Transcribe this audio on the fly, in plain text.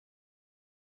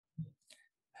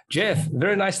Jeff,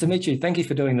 very nice to meet you. Thank you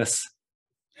for doing this.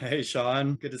 Hey,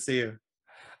 Sean, good to see you.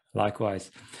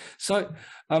 Likewise. So,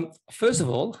 first of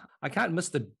all, I can't miss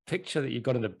the picture that you've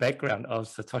got in the background of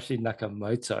Satoshi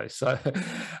Nakamoto. So,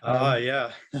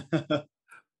 Yeah.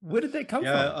 where did that come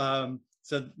Yeah, from?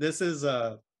 so this is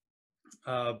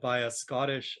by a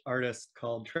Scottish artist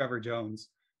called Trevor Jones,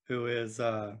 who is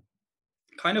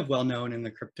kind of well known in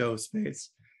the crypto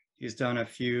space. He's done a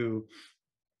few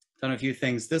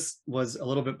things. This was a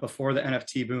little bit before the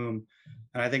NFT boom,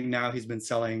 and I think now he's been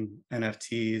selling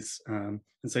NFTs.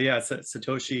 And so yeah,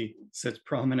 Satoshi sits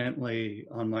prominently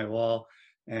on my wall,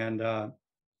 and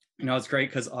it's great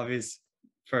because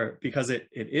because it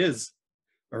is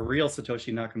a real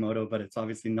Satoshi Nakamoto, but it's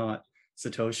obviously not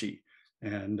Satoshi.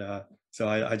 And so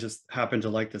I just happened to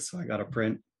like this, so I got a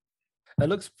print. It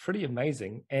looks pretty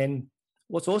amazing. And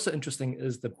what's also interesting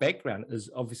is the background is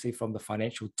obviously from the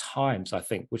Financial Times, I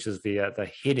think, which is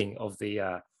the heading of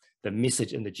the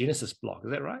message in the Genesis block. Is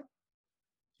that right?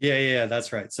 Yeah,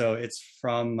 that's right. So it's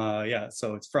from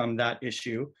it's from that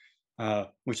issue,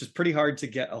 which is pretty hard to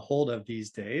get a hold of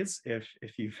these days. If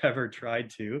you've ever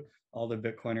tried to, all the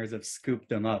Bitcoiners have scooped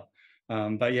them up.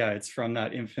 But yeah, it's from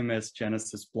that infamous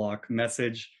Genesis block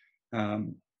message,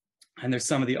 and there's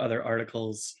some of the other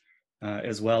articles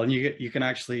as well. And you can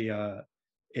actually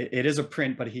it is a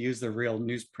print, but he used the real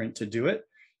newsprint to do it,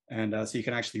 and so you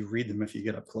can actually read them if you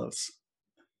get up close.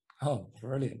 Oh,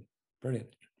 brilliant,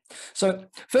 brilliant. So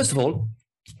first of all,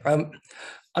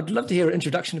 I'd love to hear an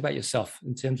introduction about yourself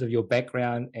in terms of your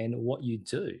background and what you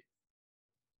do.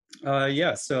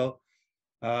 Yeah, so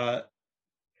I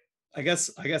guess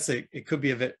it could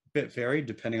be a bit varied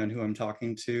depending on who I'm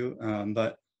talking to.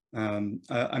 But I'm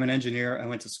an engineer. I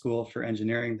went to school for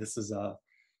engineering. This is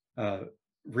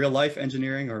real life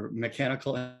engineering or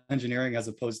mechanical engineering as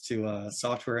opposed to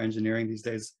software engineering these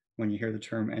days when you hear the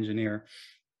term engineer.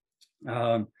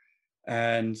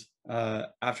 And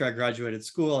after I graduated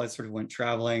school, I sort of went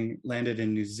traveling, landed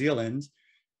in New Zealand,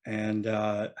 and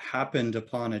happened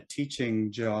upon a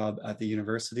teaching job at the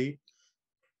university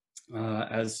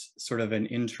as sort of an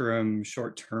interim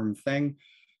short-term thing.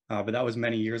 But that was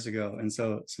many years ago. And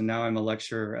so now I'm a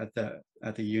lecturer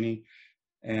at the uni,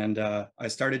 and I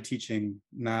started teaching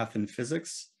math and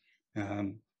physics.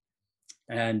 And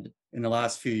in the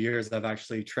last few years, I've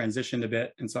actually transitioned a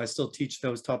bit. And so I still teach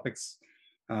those topics,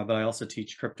 but I also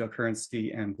teach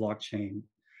cryptocurrency and blockchain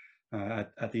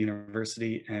at the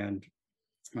university. And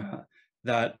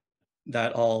that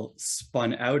all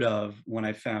spun out of when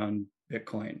I found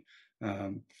Bitcoin.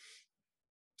 And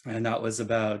that was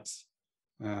about,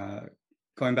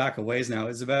 going back a ways now,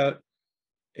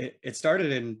 it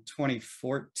started in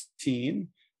 2014.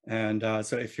 And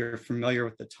so if you're familiar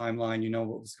with the timeline, you know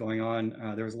what was going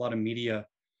on. There was a lot of media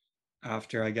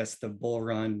after, I guess, the bull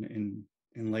run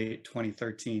in late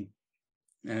 2013.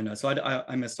 And so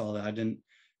I missed all that. I didn't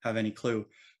have any clue.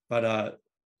 But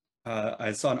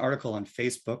I saw an article on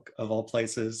Facebook, of all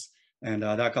places, and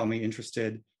that got me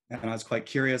interested. And I was quite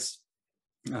curious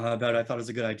about it. I thought it was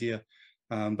a good idea,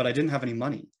 but I didn't have any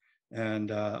money.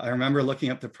 And I remember looking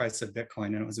up the price of Bitcoin,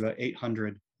 and it was about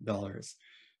 $800.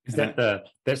 Is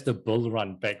that's the bull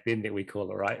run back then that we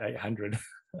call it, right? 800.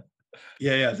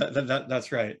 Yeah,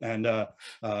 that's right. And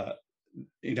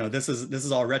this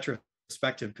is all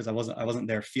retrospective because I wasn't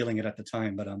there feeling it at the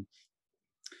time. But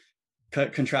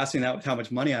contrasting that with how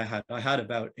much money I had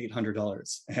about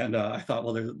 $800, and I thought,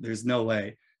 well, there's no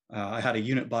way. I had a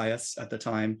unit bias at the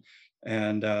time,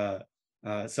 and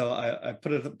so I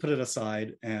put it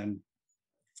aside and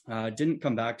didn't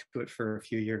come back to it for a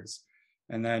few years.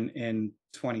 And then in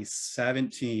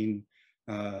 2017,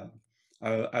 I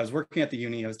was working at the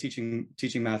uni. I was teaching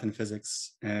math and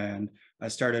physics, and I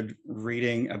started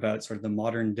reading about sort of the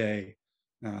modern day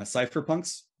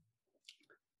cypherpunks.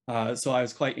 So I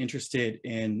was quite interested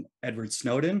in Edward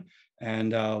Snowden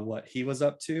and what he was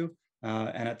up to.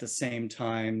 And at the same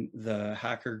time, the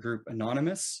hacker group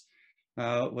Anonymous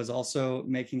was also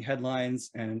making headlines.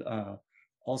 And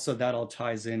also that all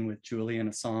ties in with Julian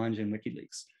Assange and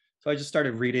WikiLeaks. So I just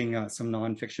started reading some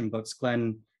nonfiction books.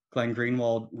 Glenn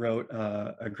Greenwald wrote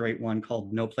a great one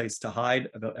called No Place to Hide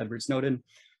about Edward Snowden.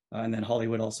 And then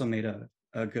Hollywood also made a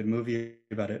good movie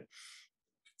about it.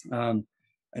 And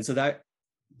so that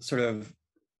sort of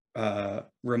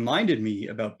reminded me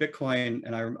about Bitcoin.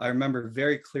 And I remember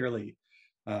very clearly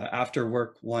after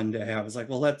work one day, I was like,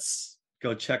 well, let's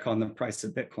go check on the price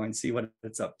of Bitcoin, see what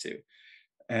it's up to.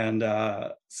 And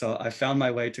so I found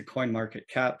my way to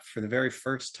CoinMarketCap for the very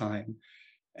first time.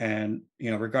 And,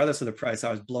 regardless of the price,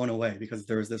 I was blown away because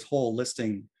there was this whole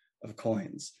listing of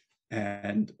coins.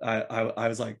 And I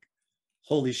was like,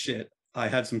 holy shit, I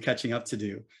had some catching up to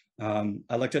do.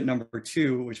 I looked at number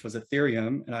 2, which was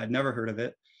Ethereum, and I'd never heard of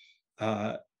it.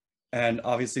 And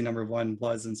obviously number 1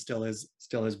 was and still is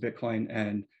Bitcoin,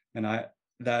 and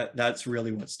that's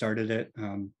really what started it,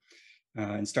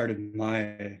 and started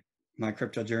my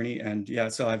crypto journey. And yeah,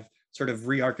 so I've sort of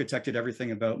re-architected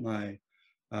everything about my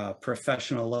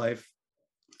professional life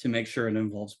to make sure it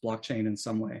involves blockchain in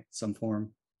some way, some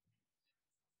form.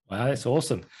 Wow, that's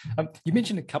awesome. You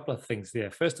mentioned a couple of things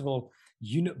there. First of all,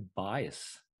 unit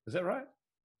bias. Is that right?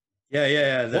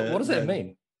 Yeah. What does that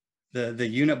mean? The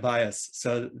unit bias.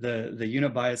 So the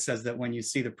unit bias says that when you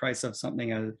see the price of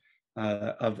something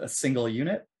of a single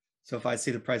unit, so if I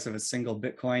see the price of a single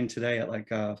Bitcoin today at like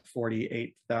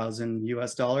 48,000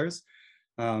 US dollars,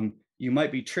 you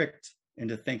might be tricked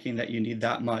into thinking that you need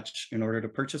that much in order to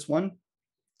purchase one,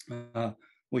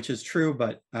 which is true,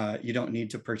 but you don't need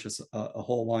to purchase a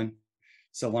whole one.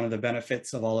 So one of the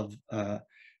benefits of all of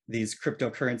these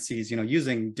cryptocurrencies,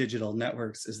 using digital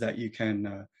networks, is that you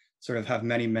can sort of have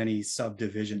many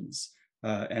subdivisions,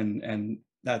 and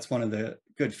that's one of the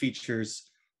good features,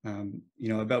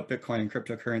 about Bitcoin and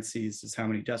cryptocurrencies, is how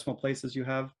many decimal places you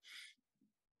have,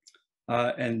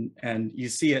 and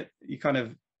you kind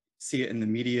of see it in the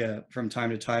media from time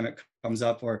to time. It comes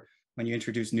up, or when you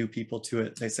introduce new people to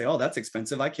it, they say, "Oh, that's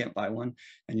expensive, I can't buy one,"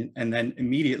 and then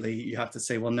immediately you have to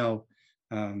say, "Well, no,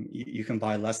 you can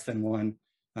buy less than one."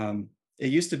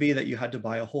 It used to be that you had to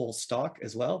buy a whole stock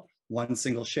as well, one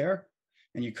single share,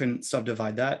 and you couldn't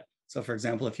subdivide that. So for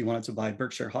example, if you wanted to buy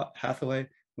Berkshire Hathaway,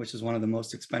 which is one of the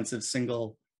most expensive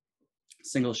single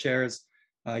shares,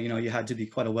 you had to be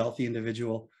quite a wealthy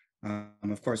individual.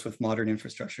 Of course, with modern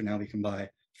infrastructure now, we can buy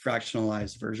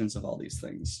fractionalized versions of all these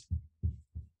things.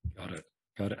 Got it.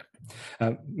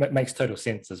 Makes total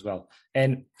sense as well.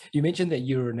 And you mentioned that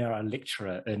you're now a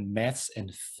lecturer in maths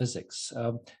and physics.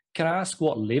 Can I ask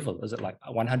what level? Is it like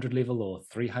 100 level or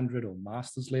 300 or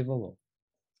master's level? Or?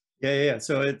 Yeah.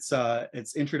 So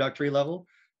it's introductory level,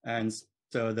 and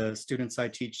so the students I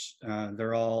teach,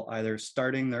 they're all either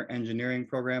starting their engineering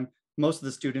program. Most of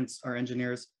the students are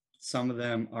engineers. Some of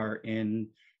them are in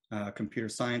computer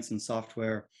science and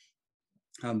software,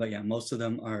 but yeah, most of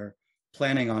them are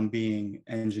planning on being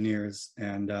engineers.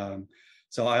 And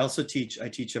so I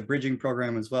teach a bridging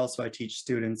program as well. So I teach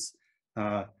students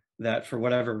that for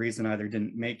whatever reason either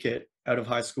didn't make it out of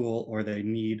high school, or they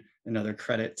need another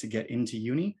credit to get into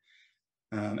uni.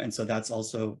 And so that's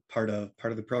also part of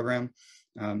the program.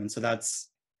 And so that's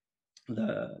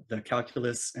the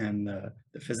calculus and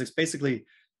the physics. Basically,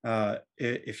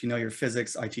 if you know your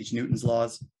physics, I teach Newton's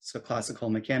laws, so classical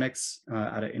mechanics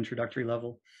at an introductory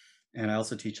level. And I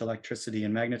also teach electricity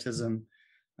and magnetism.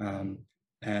 And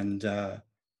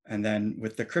then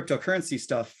with the cryptocurrency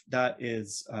stuff, that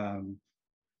is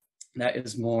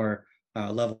more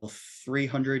level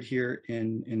 300 here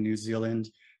in New Zealand.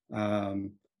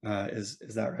 Is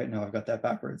that right? No, I've got that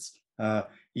backwards.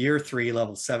 Year 3,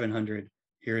 level 700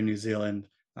 here in New Zealand,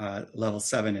 level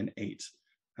 7 and 8.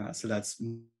 So that's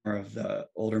more of the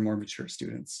older, more mature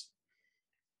students.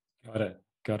 Got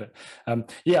it.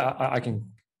 Yeah, I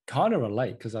can kind of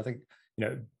relate, because I think,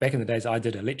 back in the days I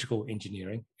did electrical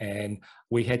engineering, and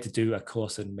we had to do a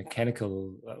course in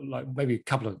mechanical, like maybe a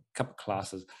couple of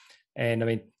classes. And I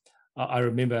mean, I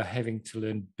remember having to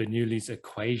learn Bernoulli's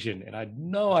equation, and I had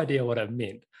no idea what it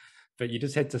meant, but you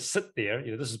just had to sit there,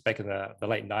 this is back in the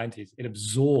late 90s, and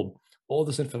absorb all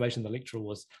this information the lecturer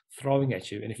was throwing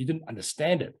at you. And if you didn't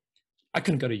understand it, I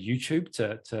couldn't go to YouTube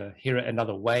to hear it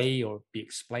another way or be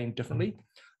explained differently.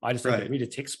 I just had to read a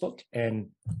textbook and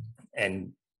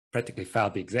practically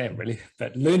failed the exam, really.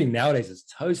 But learning nowadays is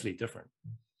totally different.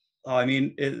 Oh, I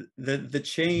mean, the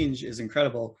change is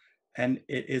incredible, and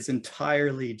it is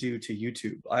entirely due to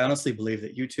YouTube. I honestly believe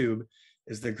that YouTube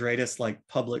is the greatest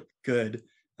public good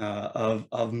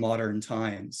of modern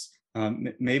times,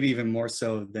 maybe even more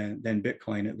so than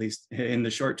Bitcoin, at least in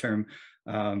the short term.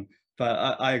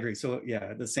 But I agree. So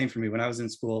yeah, the same for me. When I was in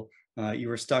school, you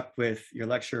were stuck with your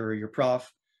lecturer or your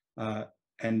prof,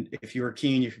 and if you were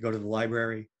keen, you could go to the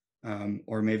library,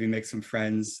 or maybe make some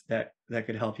friends that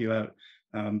could help you out.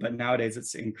 But nowadays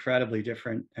it's incredibly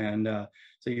different, and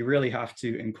so you really have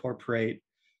to incorporate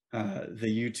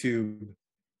the YouTube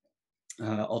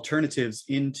alternatives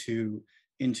into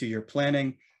your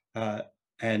planning,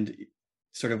 and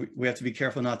sort of we have to be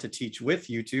careful not to teach with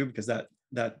YouTube, because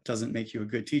that doesn't make you a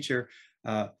good teacher,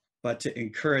 but to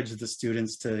encourage the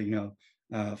students to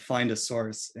find a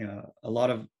source. A lot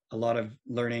of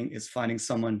learning is finding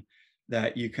someone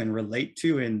that you can relate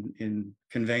to in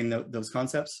conveying those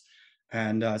concepts.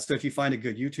 And so if you find a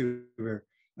good YouTuber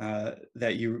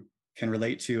that you can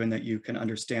relate to and that you can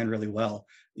understand really well,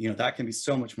 that can be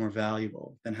so much more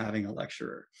valuable than having a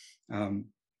lecturer.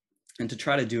 And to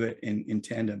try to do it in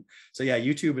tandem. So yeah,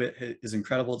 YouTube is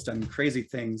incredible. It's done crazy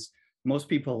things. Most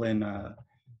people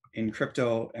in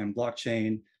crypto and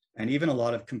blockchain, and even a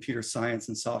lot of computer science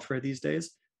and software these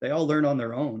days, they all learn on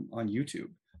their own on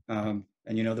YouTube. And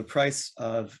the price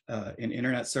of an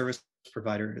internet service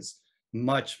provider is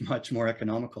much, much more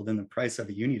economical than the price of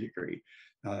a uni degree.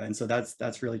 And so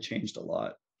that's really changed a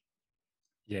lot.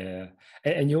 Yeah,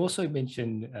 and you also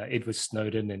mentioned Edward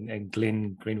Snowden and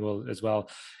Glenn Greenwald as well,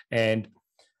 and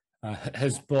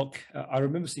his book. I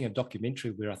remember seeing a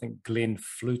documentary where I think Glenn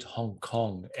flew to Hong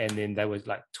Kong, and then they were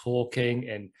like talking,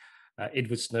 and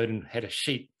Edward Snowden had a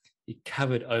sheet he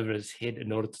covered over his head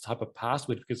in order to type a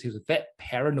password because he was that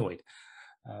paranoid.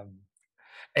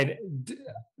 And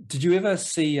did you ever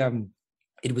see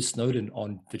Edward Snowden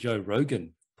on the Joe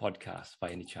Rogan podcast by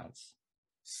any chance?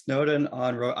 Snowden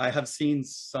I have seen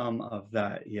some of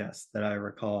that, yes, that I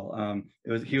recall.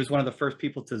 He was one of the first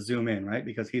people to zoom in, right?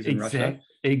 Because he's in Russia.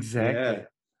 Exactly.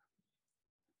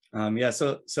 Yeah.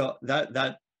 So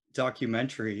that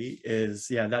documentary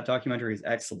is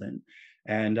excellent.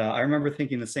 And I remember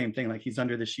thinking the same thing, like he's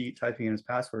under the sheet typing in his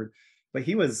password, but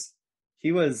he was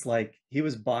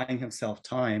buying himself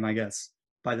time, I guess,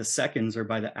 by the seconds or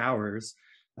by the hours.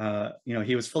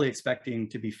 He was fully expecting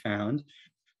to be found.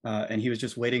 And he was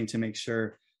just waiting to make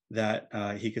sure that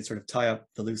he could sort of tie up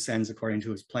the loose ends according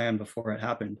to his plan before it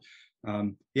happened.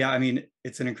 Yeah, I mean,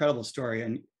 it's an incredible story.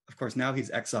 And of course, now he's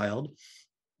exiled.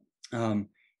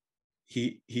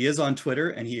 He is on Twitter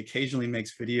and he occasionally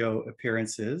makes video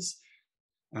appearances.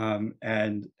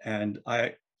 And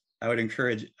I would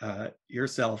encourage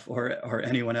yourself or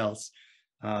anyone else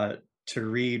to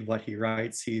read what he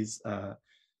writes. He's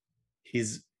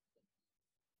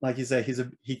like you say,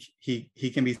 he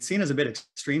can be seen as a bit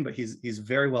extreme, but he's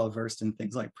very well versed in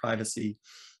things like privacy,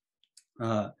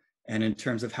 and in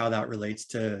terms of how that relates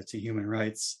to human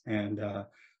rights. And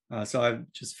so I'm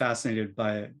just fascinated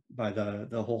by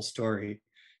the whole story.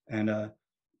 And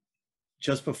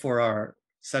just before our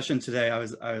session today, I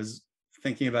was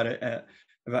thinking about it,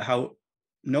 about how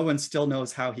no one still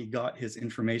knows how he got his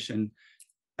information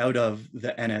out of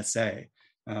the NSA.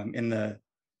 In the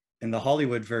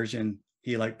Hollywood version,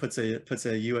 he like puts a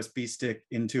USB stick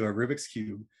into a Rubik's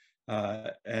Cube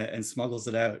and smuggles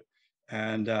it out.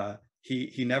 And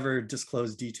he never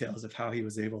disclosed details of how he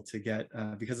was able to get,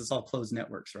 because it's all closed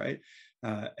networks, right?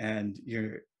 And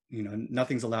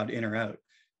nothing's allowed in or out.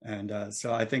 And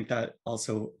so I think that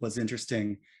also was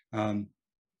interesting.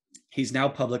 He's now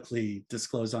publicly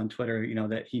disclosed on Twitter,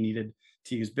 that he needed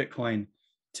to use Bitcoin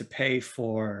to pay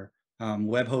for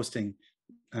web hosting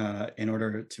in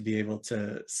order to be able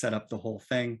to set up the whole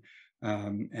thing,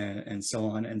 and so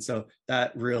on. And so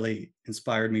that really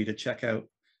inspired me to check out,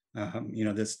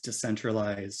 this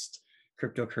decentralized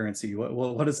cryptocurrency.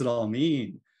 What does it all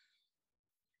mean?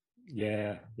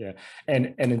 Yeah.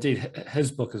 And indeed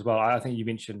his book as well. I think you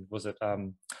mentioned, was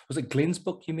it Glenn's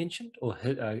book you mentioned, or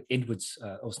Edward's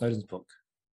or Snowden's book?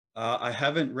 I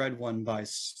haven't read one by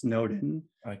Snowden.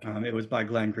 Okay. It was by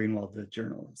Glenn Greenwald, the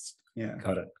journalist. Yeah.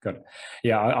 Got it.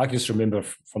 Yeah, I just remember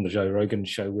from the Joe Rogan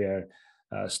show where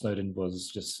Snowden was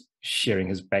just sharing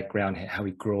his background, how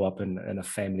he grew up in a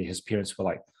family. His parents were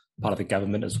like part of the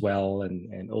government as well,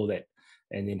 and all that.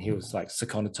 And then he was like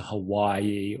seconded to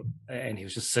Hawaii, and he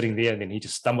was just sitting there, and then he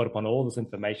just stumbled upon all this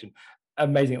information.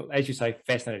 Amazing, as you say,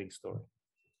 fascinating story.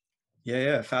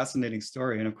 Yeah, fascinating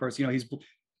story. And of course,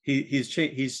 he's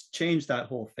changed that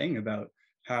whole thing about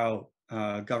how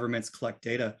governments collect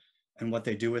data and what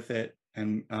they do with it,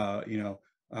 and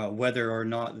whether or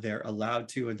not they're allowed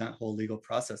to in that whole legal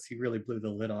process. He really blew the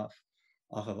lid off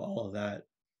of all of that.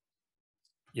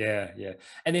 Yeah.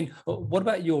 And then what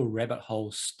about your rabbit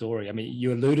hole story? I mean,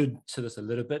 you alluded to this a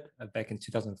little bit back in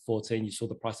 2014. You saw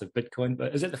the price of Bitcoin,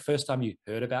 but is it the first time you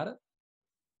heard about it?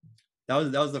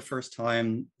 That was the first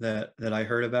time that I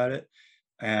heard about it.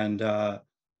 And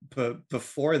but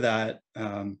before that,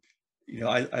 I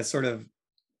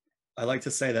like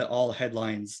to say that all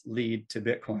headlines lead to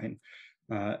Bitcoin.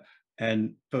 But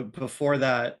before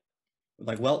that,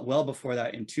 like well before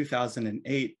that, in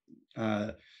 2008,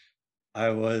 I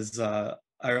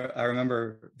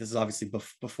remember, this is obviously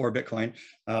before Bitcoin,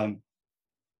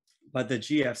 but the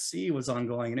GFC was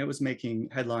ongoing and it was making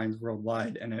headlines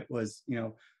worldwide, and it was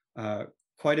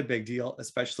quite a big deal,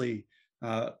 especially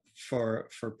for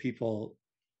people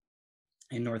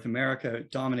in North America.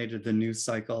 It dominated the news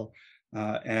cycle,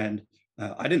 and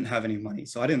I didn't have any money,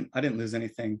 so I didn't lose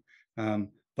anything.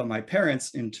 But my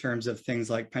parents, in terms of things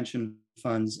like pension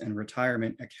funds and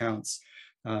retirement accounts,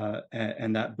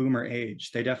 and that boomer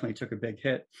age, they definitely took a big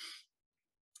hit.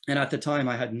 And at the time,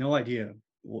 I had no idea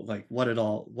like what it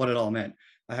all meant.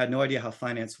 I had no idea how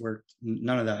finance worked,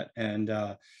 none of that.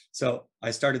 And so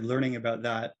I started learning about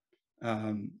that.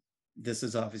 This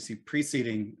is obviously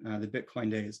preceding the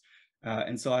Bitcoin days.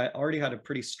 And so I already had a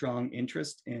pretty strong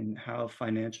interest in how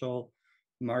financial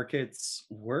markets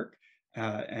work,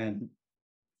 and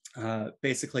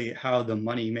basically how the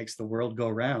money makes the world go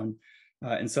round.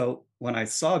 And so when I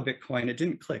saw Bitcoin, it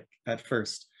didn't click at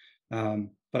first,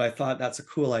 but I thought that's a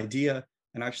cool idea.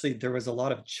 And actually there was a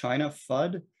lot of China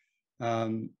FUD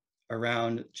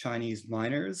around Chinese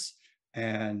miners.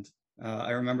 And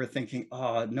I remember thinking,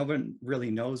 oh, no one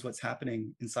really knows what's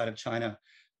happening inside of China.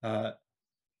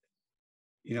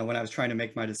 You know, when I was trying to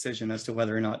make my decision as to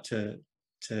whether or not to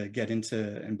get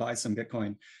into and buy some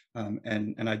Bitcoin,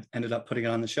 and I ended up putting it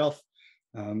on the shelf.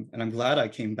 And I'm glad I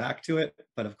came back to it,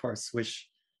 but of course, wish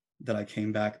that I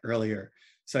came back earlier.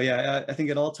 So yeah, I think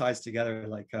it all ties together,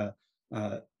 like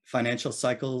financial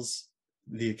cycles,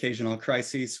 the occasional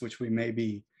crises, which we may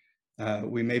be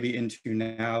into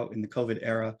now in the COVID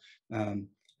era,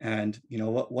 and you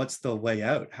know what's the way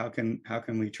out? How can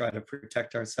we try to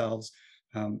protect ourselves?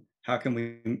 How can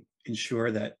we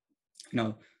ensure that, you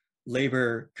know,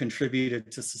 labor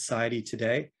contributed to society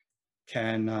today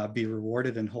can be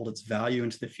rewarded and hold its value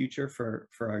into the future for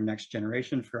our next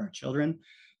generation, for our children?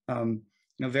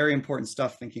 You know, very important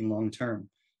stuff, thinking long term.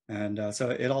 And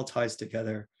so it all ties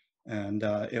together. And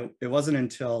it wasn't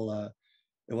until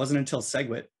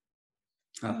SegWit,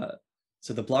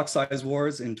 so the block size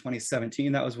wars in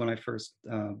 2017, that was when I first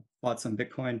bought some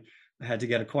Bitcoin. I had to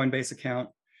get a Coinbase account.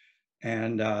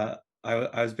 And I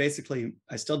was basically,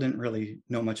 I still didn't really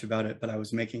know much about it, but I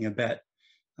was making a bet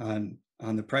on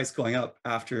the price going up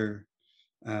after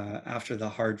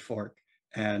the hard fork.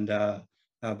 And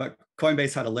but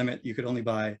Coinbase had a limit. You could only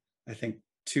buy, I think,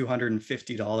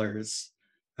 $250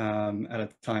 at a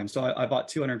time. So I bought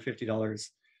 $250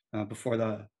 before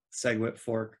the SegWit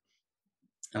fork.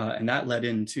 And that led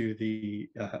into the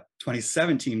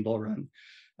 2017 bull run.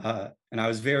 And I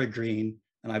was very green,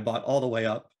 and I bought all the way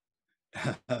up.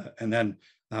 And then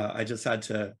I just had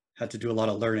to do a lot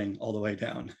of learning all the way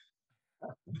down.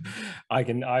 I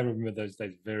remember those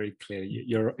days very clearly.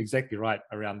 You're exactly right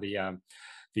around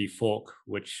the fork,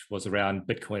 which was around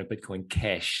Bitcoin and Bitcoin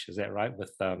Cash. Is that right?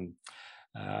 With Craig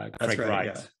right,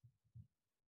 Wright.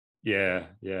 Yeah.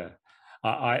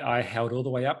 I held all the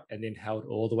way up and then held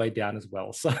all the way down as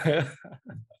well. So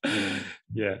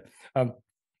yeah.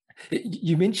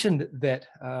 You mentioned that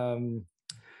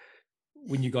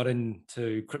when you got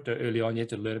into crypto early on, you had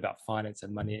to learn about finance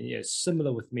and money. And yeah,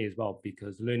 similar with me as well,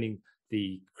 because learning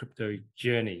the crypto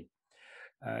journey,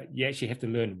 you actually have to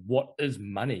learn what is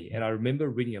money. And I remember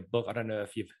reading a book, I don't know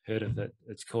if you've heard of it,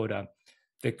 it's called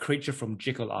The Creature from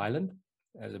Jekyll Island.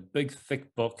 It's a big,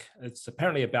 thick book. It's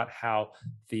apparently about how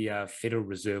the Federal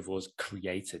Reserve was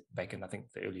created back in, I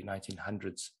think, the early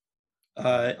 1900s.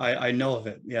 I know of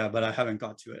it, yeah, but I haven't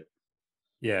got to it.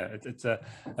 Yeah, it's a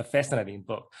fascinating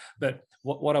book. But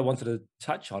what I wanted to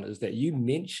touch on is that you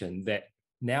mentioned that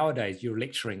nowadays you're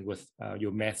lecturing with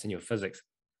your maths and your physics,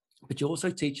 but you're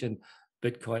also teaching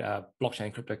Bitcoin, blockchain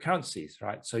and cryptocurrencies,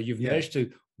 right? So you've managed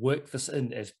to work this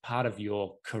in as part of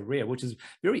your career, which is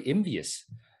very envious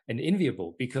and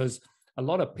enviable, because a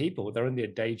lot of people, they're in their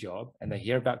day job and they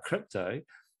hear about crypto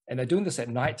and they're doing this at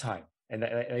nighttime and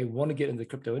they want to get in the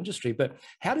crypto industry. But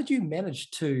how did you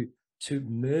manage to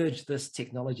merge this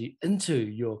technology into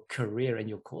your career and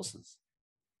your courses?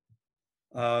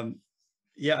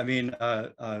 Yeah, I mean,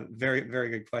 very, very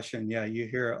good question. Yeah, you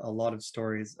hear a lot of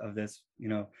stories of this, you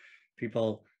know,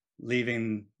 people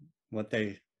leaving what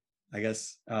they, I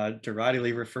guess,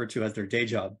 derisively refer to as their day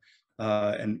job,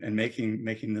 and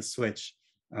making the switch.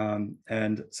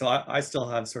 And so I still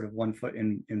have sort of one foot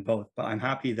in both, but I'm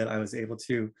happy that I was able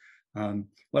to.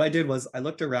 What I did was I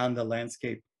looked around the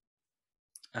landscape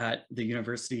at the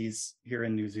universities here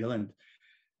in New Zealand,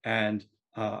 and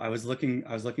I was looking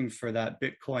for that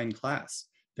Bitcoin class.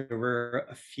 There were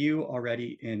a few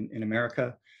already in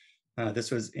America.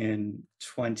 This was in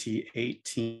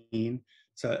 2018,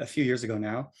 so a few years ago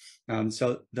now.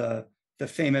 So the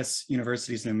famous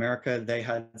universities in America, they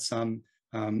had some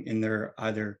in their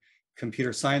either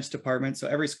computer science department. So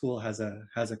every school has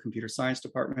a computer science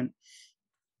department,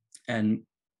 and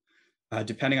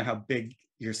depending on how big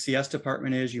your CS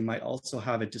department is, you might also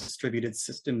have a distributed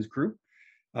systems group.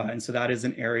 And so that is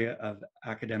an area of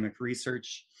academic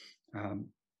research,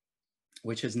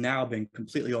 which has now been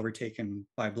completely overtaken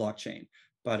by blockchain.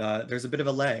 But there's a bit of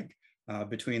a lag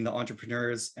between the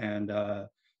entrepreneurs and the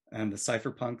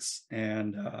cypherpunks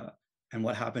and and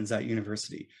what happens at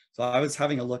university. So I was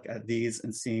having a look at these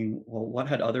and seeing, well, what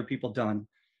had other people done?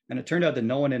 And it turned out that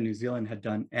no one in New Zealand had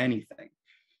done anything.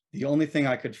 The only thing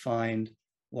I could find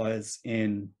was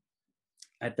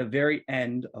at the very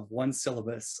end of one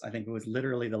syllabus, I think it was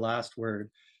literally the last word,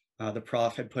 the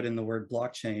prof had put in the word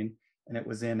blockchain, and it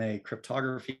was in a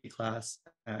cryptography class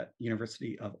at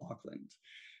University of Auckland.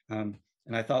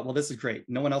 And I thought, well, this is great.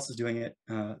 No one else is doing it.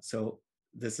 So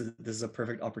this is a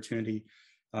perfect opportunity.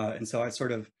 And so I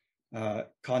sort of got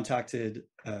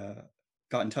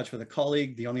in touch with a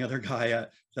colleague, the only other guy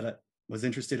that was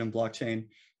interested in blockchain.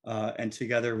 And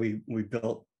together we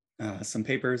built some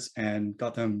papers and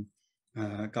got them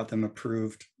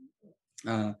approved.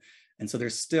 And so they're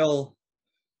still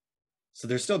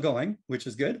going, which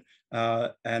is good.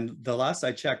 And the last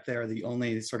I checked, they're the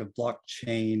only sort of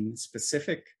blockchain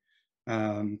specific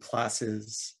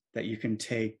classes that you can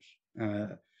take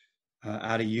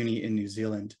at a uni in New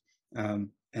Zealand.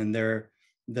 And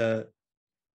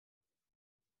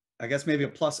I guess maybe a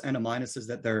plus and a minus is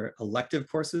that they're elective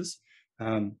courses.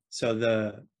 So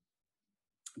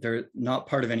they're not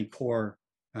part of any core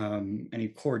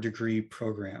degree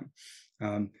program,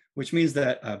 which means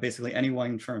that basically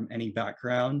anyone from any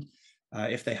background,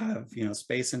 if they have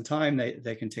space and time,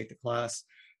 they can take the class.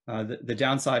 The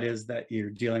downside is that you're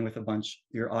dealing with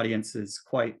your audience is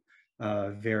quite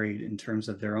varied in terms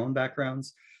of their own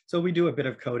backgrounds. So we do a bit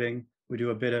of coding, we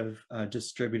do a bit of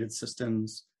distributed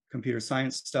systems, computer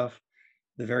science stuff.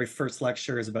 The very first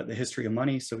lecture is about the history of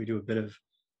money, so we do a bit of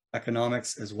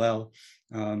economics as well.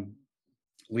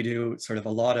 We do sort of a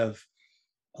lot of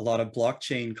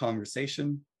blockchain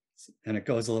conversation, and it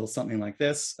goes a little something like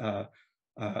this.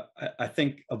 I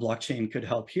think a blockchain could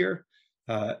help here,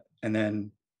 and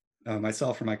then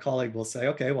myself or my colleague will say,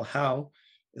 okay, well, how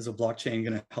is a blockchain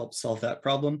going to help solve that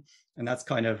problem? And that's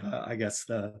kind of, I guess,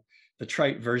 the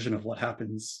trite version of what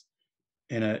happens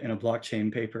in a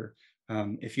blockchain paper.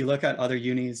 If you look at other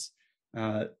unis,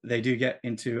 they do get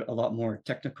into a lot more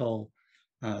technical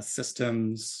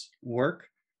systems work.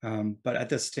 But at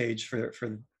this stage,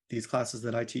 for these classes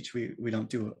that I teach, we don't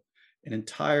do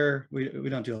we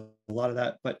don't do a lot of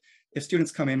that. But if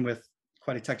students come in with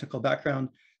quite a technical background,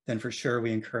 then for sure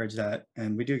we encourage that.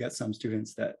 And we do get some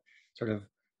students that sort of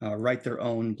write their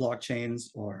own blockchains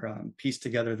or piece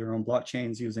together their own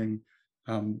blockchains using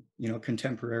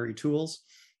contemporary tools.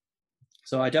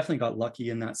 So I definitely got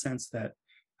lucky in that sense that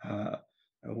I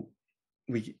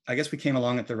guess we came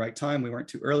along at the right time. We weren't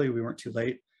too early, we weren't too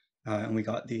late, and we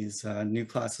got these new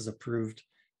classes approved.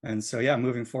 And so yeah,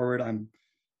 moving forward, I'm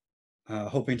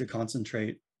hoping to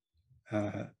concentrate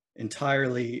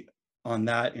entirely on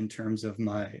that in terms of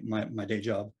my day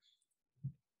job.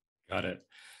 Got it.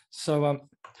 So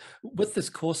with this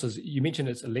courses, you mentioned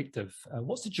it's elective.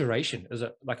 What's the duration? Is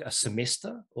it like a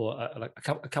semester or like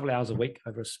a couple of hours a week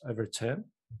over a term?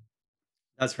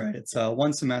 That's right. It's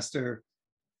one semester.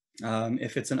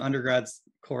 If it's an undergrad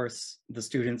course, the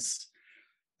students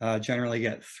generally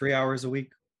get 3 hours a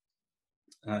week.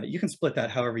 You can split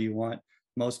that however you want.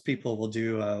 Most people will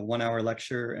do a 1 hour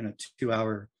lecture and a 2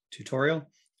 hour tutorial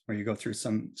where you go through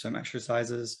some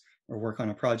exercises or work on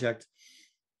a project.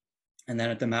 And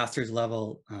then at the master's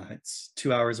level, it's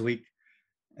 2 hours a week.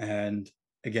 And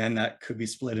again, that could be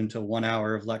split into 1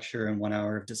 hour of lecture and 1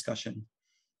 hour of discussion.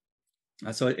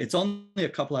 So it's only a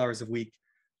couple hours a week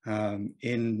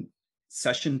in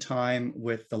session time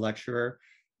with the lecturer.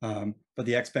 But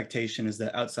the expectation is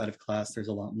that outside of class, there's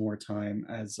a lot more time,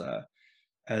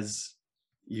 as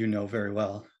you know very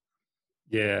well.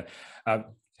 Yeah.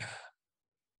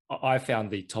 I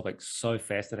found the topic so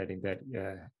fascinating that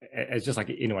it's just like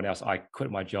anyone else, I quit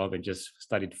my job and just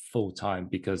studied full time,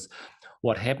 because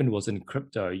what happened was in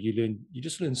crypto, you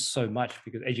just learn so much,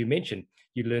 because as you mentioned,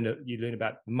 you learn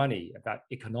about money, about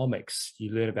economics,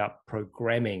 you learn about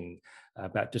programming,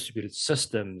 about distributed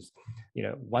systems,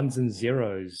 ones and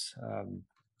zeros,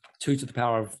 2 to the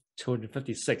power of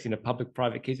 256,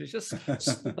 public-private keys. It's just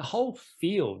the whole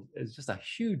field is just a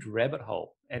huge rabbit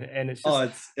hole, and it's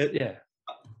just yeah.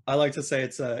 I like to say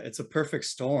it's a perfect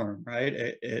storm,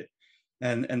 right?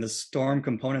 And the storm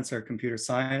components are computer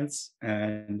science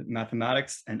and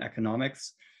mathematics and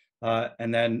economics,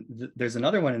 and then there's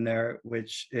another one in there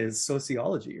which is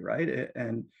sociology, right?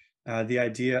 And the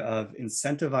idea of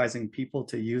incentivizing people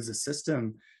to use a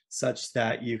system such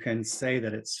that you can say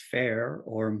that it's fair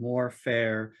or more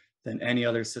fair than any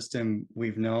other system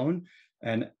we've known,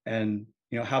 and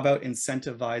how about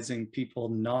incentivizing people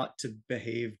not to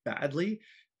behave badly?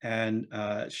 And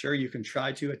sure, you can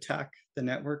try to attack the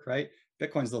network, right?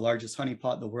 Bitcoin's the largest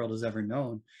honeypot the world has ever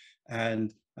known.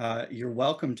 And you're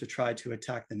welcome to try to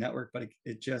attack the network, but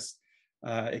it just,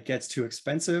 it gets too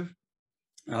expensive.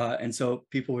 And so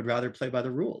people would rather play by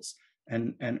the rules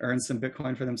and earn some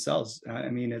Bitcoin for themselves. I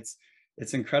mean, it's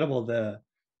incredible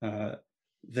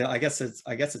I guess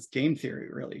it's game theory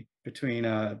really between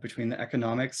the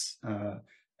economics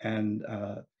and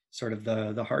sort of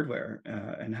the hardware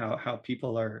and how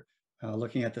people are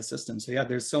looking at the system. So yeah,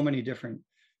 there's so many different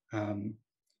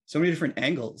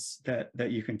angles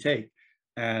that you can take,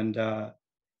 and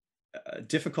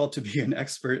difficult to be an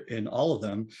expert in all of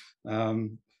them.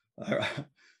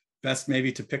 Best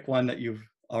maybe to pick one that you've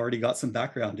already got some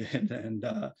background in and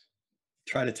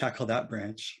try to tackle that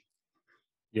branch.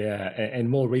 Yeah, and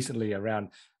more recently around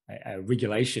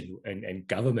regulation and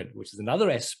government, which is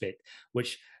another aspect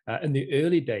which in the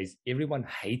early days everyone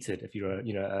hated if you're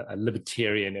a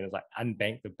libertarian, and it's like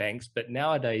unbank the banks. But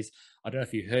nowadays, I don't know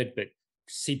if you heard, but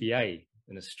CBA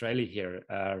in Australia here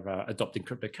are adopting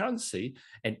cryptocurrency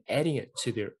and adding it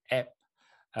to their app,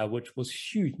 which was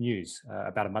huge news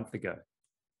about a month ago.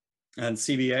 And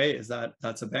CBA,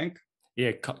 that's a bank?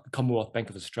 Yeah, Commonwealth Bank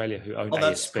of Australia, who own ASB.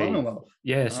 That's Commonwealth.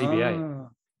 Yeah, CBA.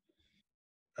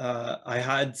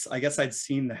 I guess I'd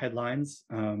seen the headlines.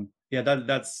 Yeah,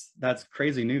 that's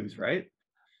crazy news, right?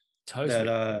 Totally.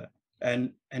 That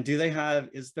and do they have?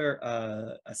 Is there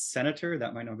a senator?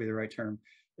 That might not be the right term.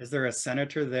 Is there a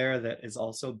senator there that is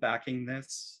also backing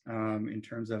this in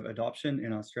terms of adoption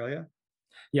in Australia?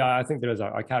 Yeah, I think there is.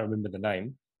 I can't remember the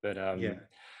name, but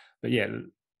yeah,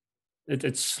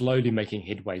 it's slowly making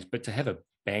headways. But to have a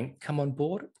bank come on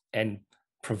board and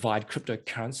provide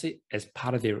cryptocurrency as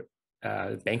part of their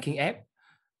banking app,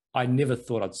 I never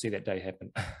thought I'd see that day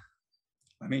happen.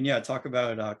 I mean, yeah, talk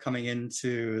about coming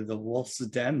into the wolf's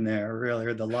den there, really,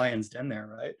 or the lion's den there,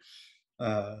 right?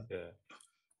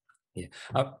 Yeah.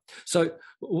 So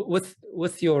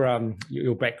with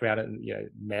your background in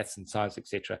maths and science,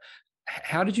 etc.,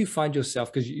 how did you find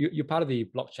yourself? Because you're part of the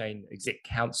Blockchain Exec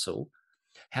Council.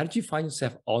 How did you find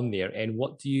yourself on there, and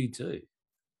what do you do?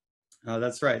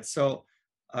 That's right. So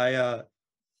I a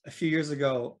few years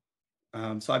ago,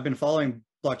 so I've been following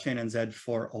BlockchainNZ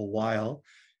for a while,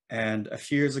 and a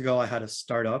few years ago I had a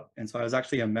startup, and so I was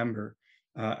actually a member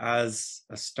as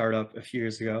a startup a few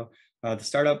years ago. The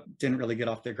startup didn't really get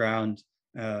off the ground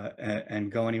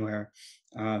and go anywhere,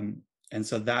 and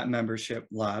so that membership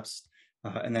lapsed.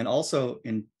 And then also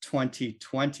in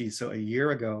 2020, so a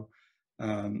year ago,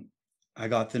 I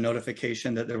got the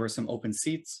notification that there were some open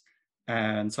seats,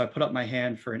 and so I put up my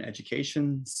hand for an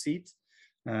education seat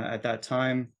at that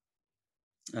time.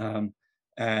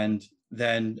 And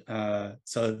then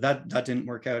so that didn't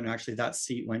work out, and actually that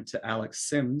seat went to Alex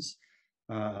Sims.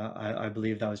 I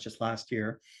believe that was just last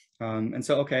year. And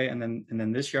so okay, and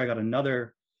then this year I got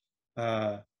another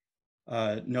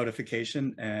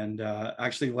notification, and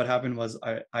actually what happened was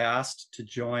I asked to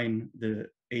join the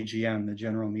AGM, the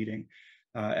general meeting,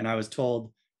 and I was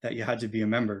told that you had to be a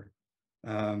member.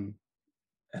 And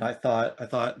I thought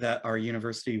that our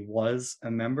university was a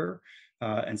member,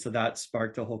 and so that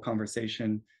sparked a whole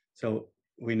conversation. So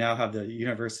we now have the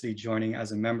university joining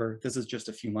as a member. This is just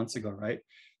a few months ago, right?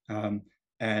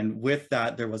 And with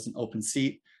that, there was an open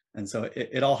seat, and so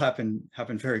it all happened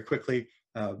very quickly.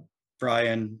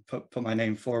 Brian put my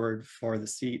name forward for the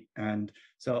seat, and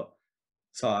so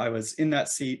I was in that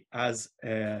seat as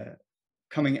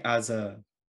coming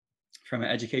from an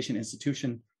education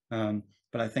institution.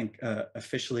 But I think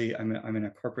officially I'm in a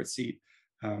corporate seat,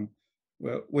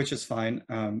 which is fine.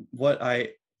 What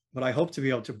I hope to be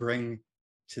able to bring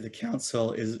to the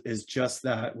council is just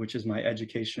that, which is my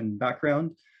education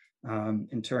background,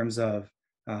 in terms of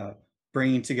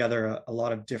bringing together a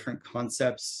lot of different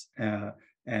concepts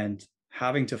and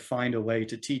having to find a way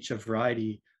to teach a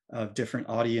variety of different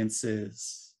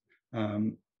audiences,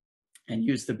 and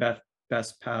use the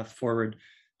best path forward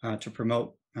to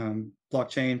promote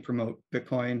blockchain, promote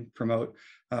Bitcoin, promote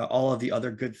all of the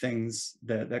other good things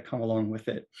that come along with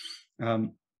it.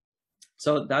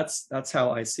 So that's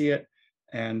how I see it.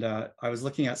 And I was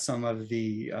looking at some of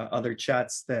the other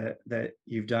chats that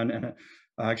you've done, and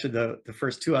actually the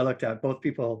first two I looked at, both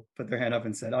people put their hand up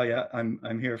and said, "Oh yeah,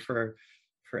 I'm here for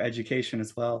education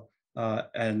as well."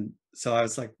 And so I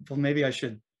was like, well, maybe I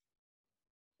should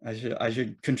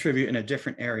contribute in a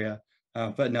different area.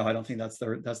 But no, I don't think that's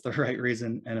the right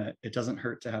reason, and it doesn't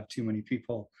hurt to have too many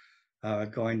people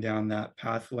going down that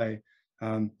pathway.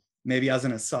 Maybe as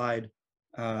an aside,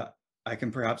 I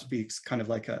can perhaps be kind of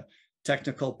like a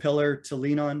technical pillar to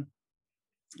lean on.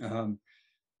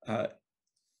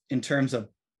 In terms of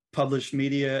published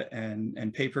media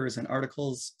and papers and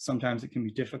articles, sometimes it can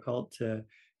be difficult to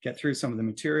get through some of the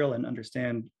material and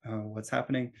understand what's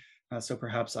happening. So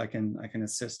perhaps I can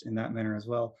assist in that manner as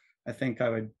well. I think I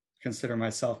would consider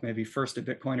myself maybe first a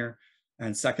Bitcoiner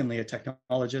and secondly a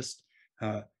technologist.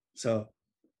 So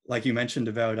like you mentioned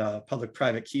about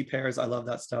public-private key pairs, I love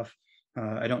that stuff.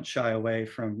 I don't shy away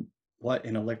from what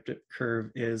an elliptic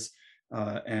curve is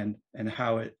and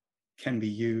how it can be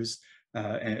used,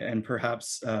 and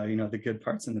perhaps the good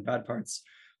parts and the bad parts,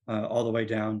 all the way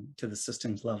down to the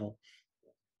systems level.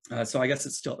 So I guess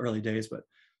it's still early days, but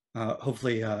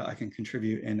hopefully I can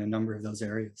contribute in a number of those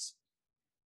areas.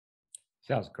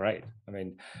 Sounds great. I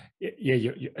mean,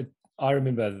 yeah, I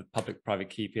remember the public-private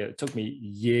key pair. It took me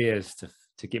years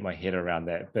to get my head around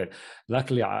that, but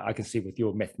luckily I can see with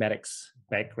your mathematics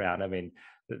background, I mean,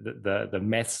 the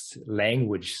maths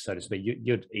language, so to speak,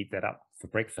 you'd eat that up for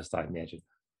breakfast, I imagine.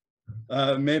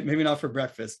 Maybe not for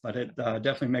breakfast, but it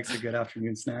definitely makes a good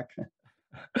afternoon snack.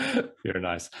 Very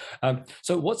nice.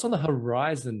 So what's on the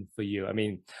horizon for you? I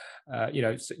mean,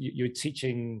 so you're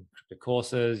teaching the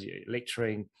courses, you're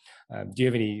lecturing. Do you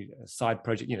have any side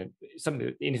project,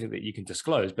 anything that you can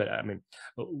disclose? But I mean,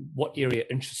 what area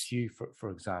interests you,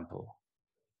 for example?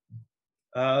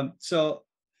 So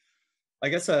I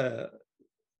guess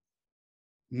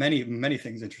many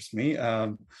things interest me.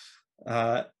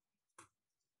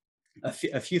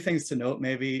 A few things to note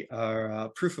maybe are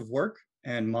proof of work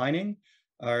and mining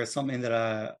are something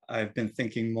that I've been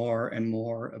thinking more and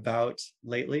more about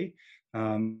lately,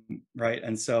 right?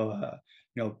 And so,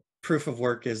 proof of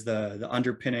work is the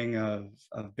underpinning of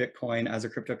Bitcoin as a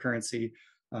cryptocurrency,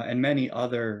 and many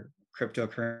other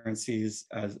cryptocurrencies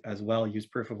as well use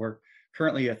proof of work.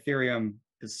 Currently, Ethereum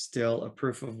is still a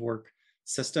proof of work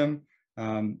system.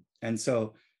 And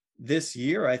so this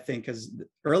year, I think,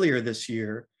 earlier this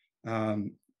year,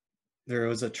 there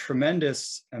was a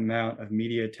tremendous amount of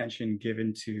media attention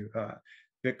given to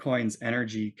Bitcoin's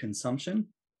energy consumption.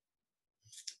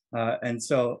 And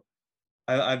so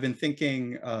I've been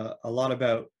thinking a lot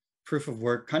about proof of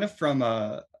work kind of from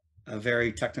a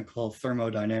very technical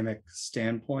thermodynamic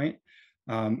standpoint.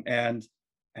 And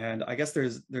I guess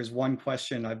there's one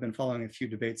question. I've been following a few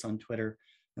debates on Twitter,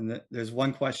 and there's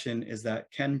one question is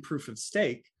that can proof of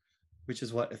stake, which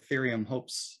is what Ethereum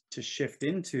hopes to shift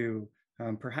into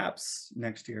perhaps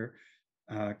next year,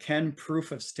 can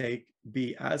proof of stake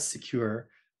be as secure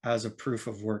as a proof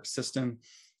of work system?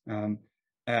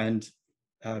 And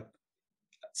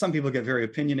some people get very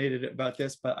opinionated about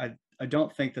this, but I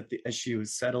don't think that the issue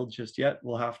is settled just yet.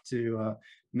 We'll have to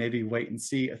maybe wait and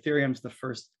see. Ethereum's the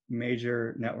first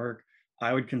major network.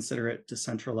 I would consider it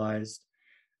decentralized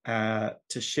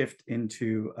to shift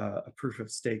into a proof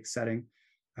of stake setting.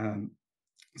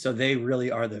 So they really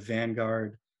are the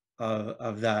vanguard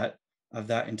of that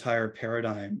entire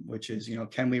paradigm, which is,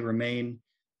 can we remain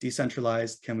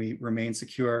decentralized? Can we remain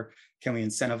secure? Can we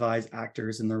incentivize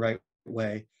actors in the right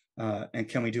way? And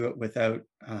can we do it without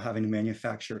having to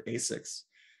manufacture ASICs?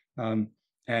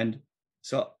 And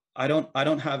so I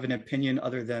don't have an opinion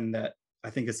other than that I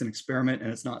think it's an experiment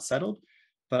and it's not settled.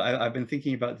 But I've been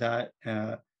thinking about that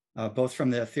both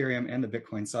from the Ethereum and the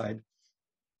Bitcoin side.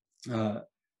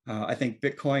 I think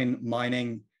Bitcoin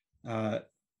mining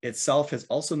itself has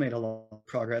also made a lot of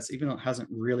progress, even though it hasn't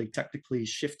really technically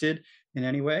shifted in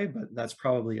any way, but that's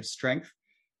probably a strength.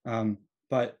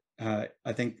 But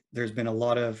I think there's been a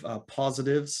lot of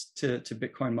positives to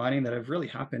Bitcoin mining that have really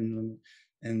happened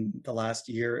in the last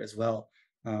year as well,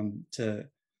 to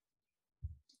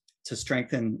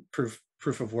strengthen proof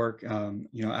of work,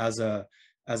 as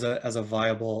a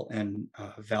viable and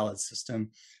valid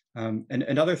system. And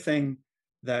another thing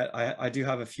that I do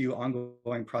have a few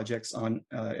ongoing projects on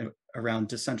around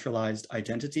decentralized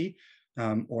identity,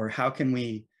 or how can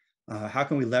we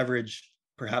leverage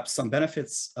perhaps some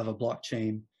benefits of a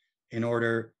blockchain in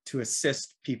order to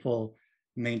assist people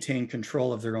maintain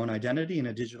control of their own identity in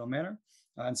a digital manner.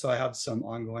 And so I have some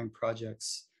ongoing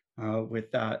projects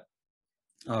with that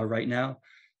right now.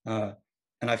 And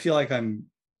I feel like I'm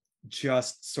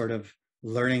just sort of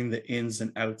learning the ins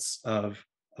and outs of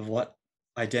what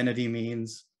identity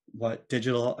means, what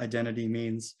digital identity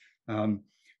means,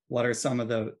 what are some of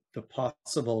the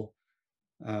possible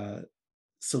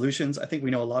solutions. I think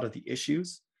we know a lot of the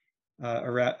issues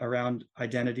around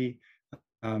identity.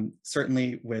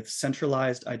 Certainly with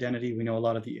centralized identity, we know a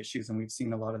lot of the issues and we've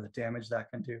seen a lot of the damage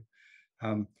that can do.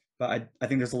 But I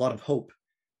think there's a lot of hope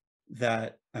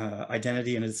that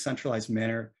identity in a decentralized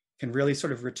manner can really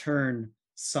sort of return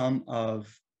some of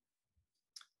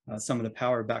the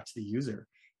power back to the user.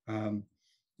 And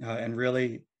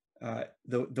really,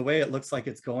 the way it looks like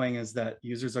it's going is that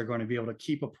users are going to be able to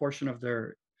keep a portion of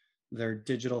their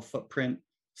digital footprint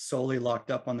solely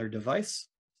locked up on their device,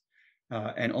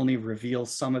 and only reveal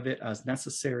some of it as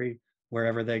necessary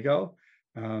wherever they go.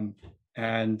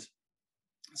 And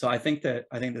So I think that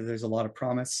there's a lot of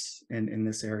promise in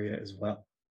this area as well.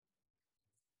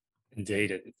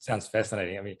 Indeed, it sounds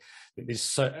fascinating. I mean, there's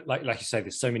so, like you say,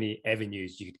 there's so many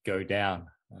avenues you could go down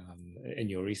in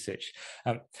your research.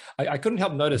 I couldn't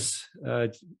help notice,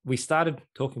 we started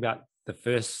talking about the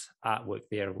first artwork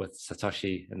there with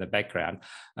Satoshi in the background.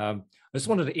 I just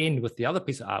wanted to end with the other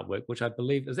piece of artwork, which I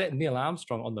believe, is that Neil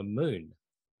Armstrong on the moon?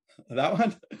 That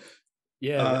one?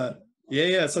 Yeah.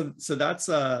 Yeah. So that's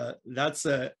a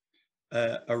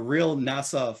real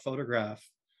NASA photograph.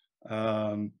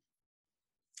 And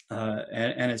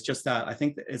it's just that, I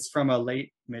think it's from a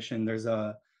late mission. There's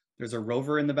a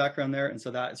rover in the background there, and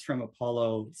so that is from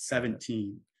Apollo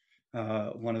 17,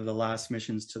 one of the last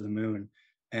missions to the moon.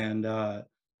 And I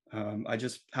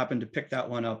just happened to pick that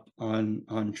one up on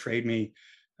TradeMe,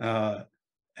 yeah,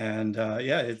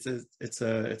 it's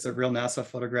a real NASA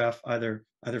photograph, either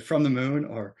from the moon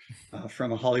or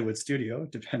from a Hollywood studio,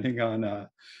 depending on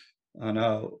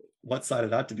what side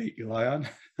of that debate you lie on.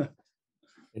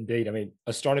 Indeed. I mean,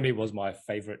 astronomy was my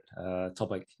favorite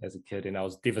topic as a kid, and I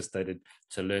was devastated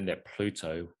to learn that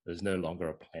Pluto is no longer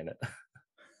a planet.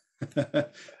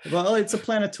 Well, it's a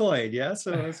planetoid, yeah.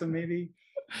 So maybe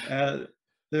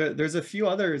there's a few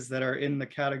others that are in the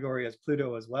category as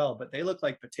Pluto as well, but they look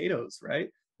like potatoes, right?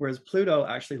 Whereas Pluto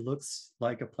actually looks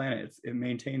like a planet. It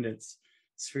maintained its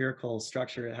spherical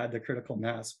structure. It had the critical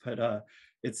mass, but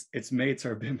its mates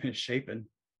are a bit misshapen.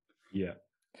 Yeah.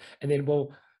 And then,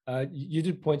 well, you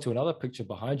did point to another picture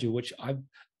behind you, which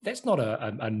that's not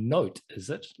a note, is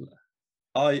it?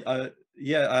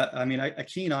 Yeah, I mean, a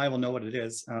keen eye will know what it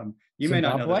is. You Zimbabwe? may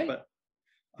not know this, but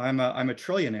I'm a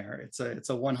trillionaire. It's a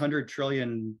 $100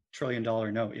 trillion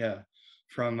note, yeah,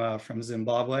 from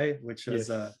Zimbabwe, which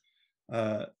is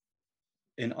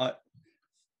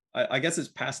I guess it's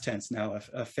past tense now,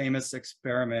 a famous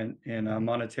experiment in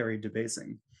monetary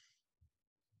debasing.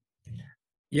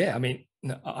 Yeah, I mean,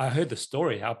 I heard the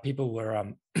story how people were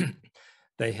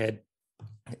they had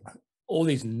all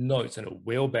these notes in a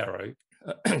wheelbarrow.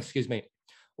 Excuse me,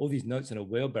 all these notes in a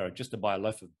wheelbarrow just to buy a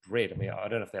loaf of bread. I mean, I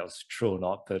don't know if that was true or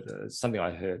not, but it's something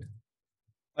I heard.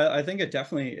 I think it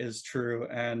definitely is true,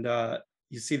 and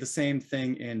you see the same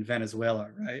thing in Venezuela,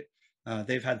 right?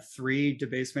 They've had 3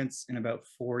 debasements in about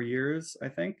 4 years, I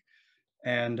think,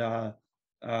 and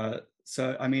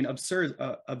so I mean,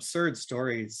 absurd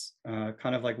stories,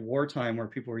 kind of like wartime, where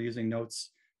people were using notes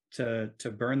to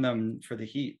burn them for the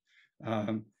heat.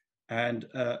 And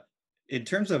in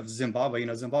terms of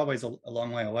Zimbabwe, Zimbabwe is a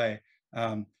long way away.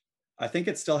 I think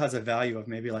it still has a value of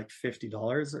maybe like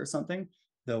 $50 or something.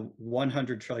 The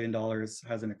 $100 trillion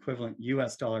has an equivalent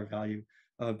US dollar value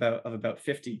of about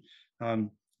 50.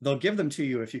 They'll give them to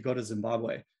you if you go to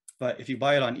Zimbabwe, but if you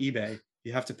buy it on eBay,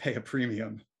 you have to pay a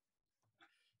premium.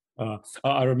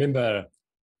 I remember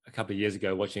a couple of years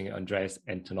ago watching Andreas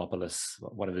Antonopoulos,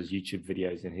 one of his YouTube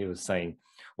videos, and he was saying,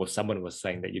 or someone was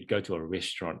saying, that you'd go to a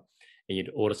restaurant and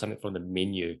you'd order something from the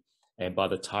menu, and by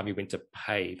the time you went to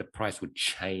pay, the price would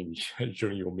change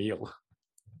during your meal.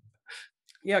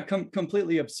 Yeah,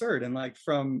 completely absurd. And like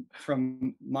from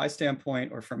my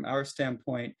standpoint, or from our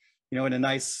standpoint, in a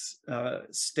nice,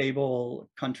 stable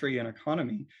country and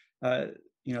economy,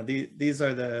 these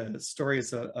are the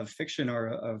stories of fiction or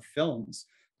of films.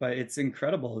 But it's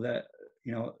incredible that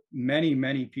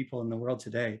many people in the world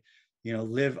today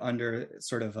live under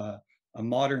sort of a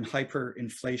modern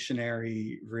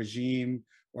hyperinflationary regime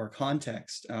or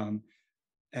context,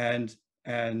 and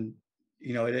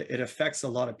it affects a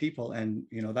lot of people. And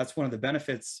that's one of the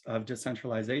benefits of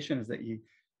decentralization, is that you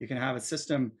can have a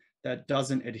system that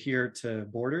doesn't adhere to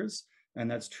borders, and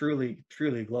that's truly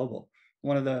global.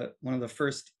 One of the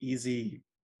first easy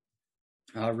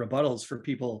rebuttals for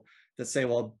people that say,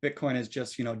 well, Bitcoin is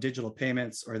just digital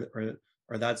payments,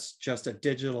 or that's just a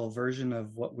digital version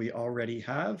of what we already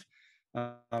have.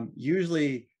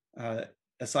 Usually,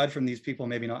 aside from these people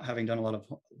maybe not having done a lot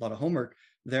of homework,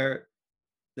 they're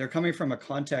coming from a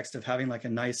context of having like a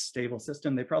nice stable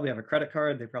system. They probably have a credit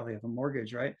card, they probably have a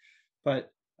mortgage, right? But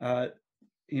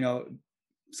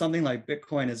something like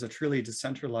Bitcoin is a truly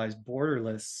decentralized,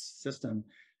 borderless system,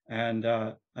 and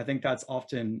I think that's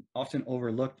often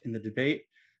overlooked in the debate,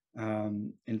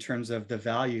 in terms of the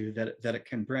value that it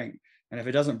can bring. And if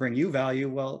it doesn't bring you value,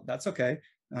 well, that's okay,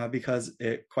 because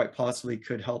it quite possibly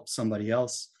could help somebody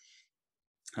else.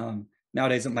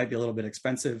 Nowadays, it might be a little bit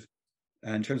expensive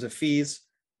in terms of fees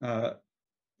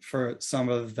for some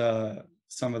of the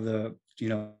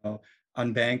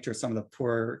unbanked or some of the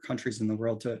poorer countries in the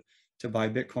world to buy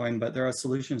Bitcoin, but there are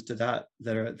solutions to that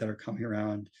are coming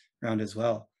around as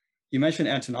well. You mentioned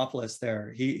Antonopoulos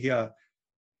there. He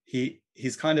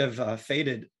he's kind of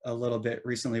faded a little bit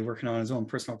recently, working on his own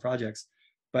personal projects.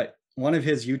 But one of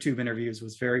his YouTube interviews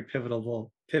was very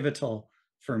pivotal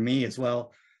for me as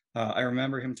well. I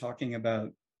remember him talking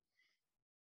about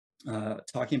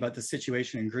the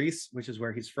situation in Greece, which is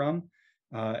where he's from,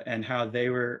 and how they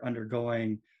were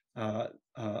undergoing a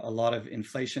lot of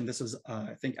inflation. This was,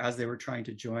 I think, as they were trying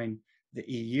to join the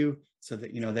EU, so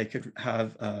that they could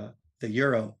have the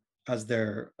euro as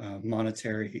their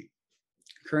monetary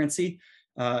currency.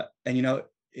 And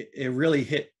it really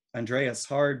hit Andreas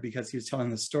hard, because he was telling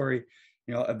the story,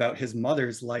 about his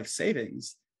mother's life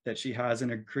savings that she has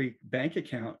in a Greek bank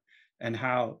account, and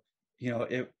how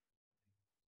it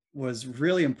was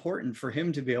really important for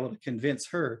him to be able to convince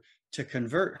her to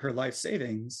convert her life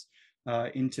savings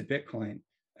into Bitcoin.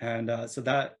 And so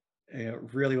that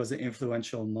really was an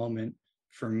influential moment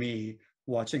for me,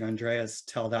 watching Andreas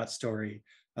tell that story.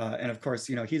 And of course,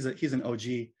 he's an OG.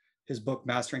 His book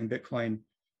Mastering Bitcoin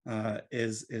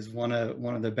is one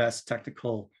of the best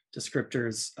technical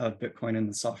descriptors of Bitcoin and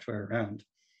the software around.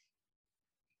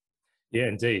 Yeah,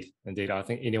 indeed. I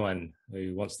think anyone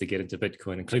who wants to get into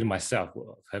Bitcoin, including myself,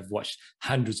 have watched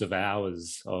hundreds of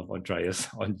hours of Andreas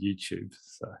on YouTube.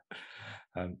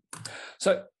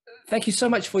 So thank you so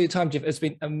much for your time, Jeff. It's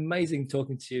been amazing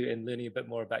talking to you and learning a bit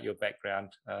more about your background.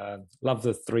 Love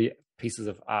the 3 pieces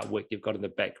of artwork you've got in the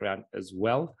background as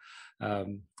well.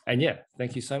 And yeah,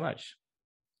 thank you so much.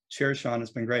 Cheers, Sean.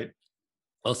 It's been great.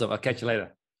 Awesome. I'll catch you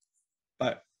later.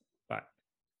 Bye.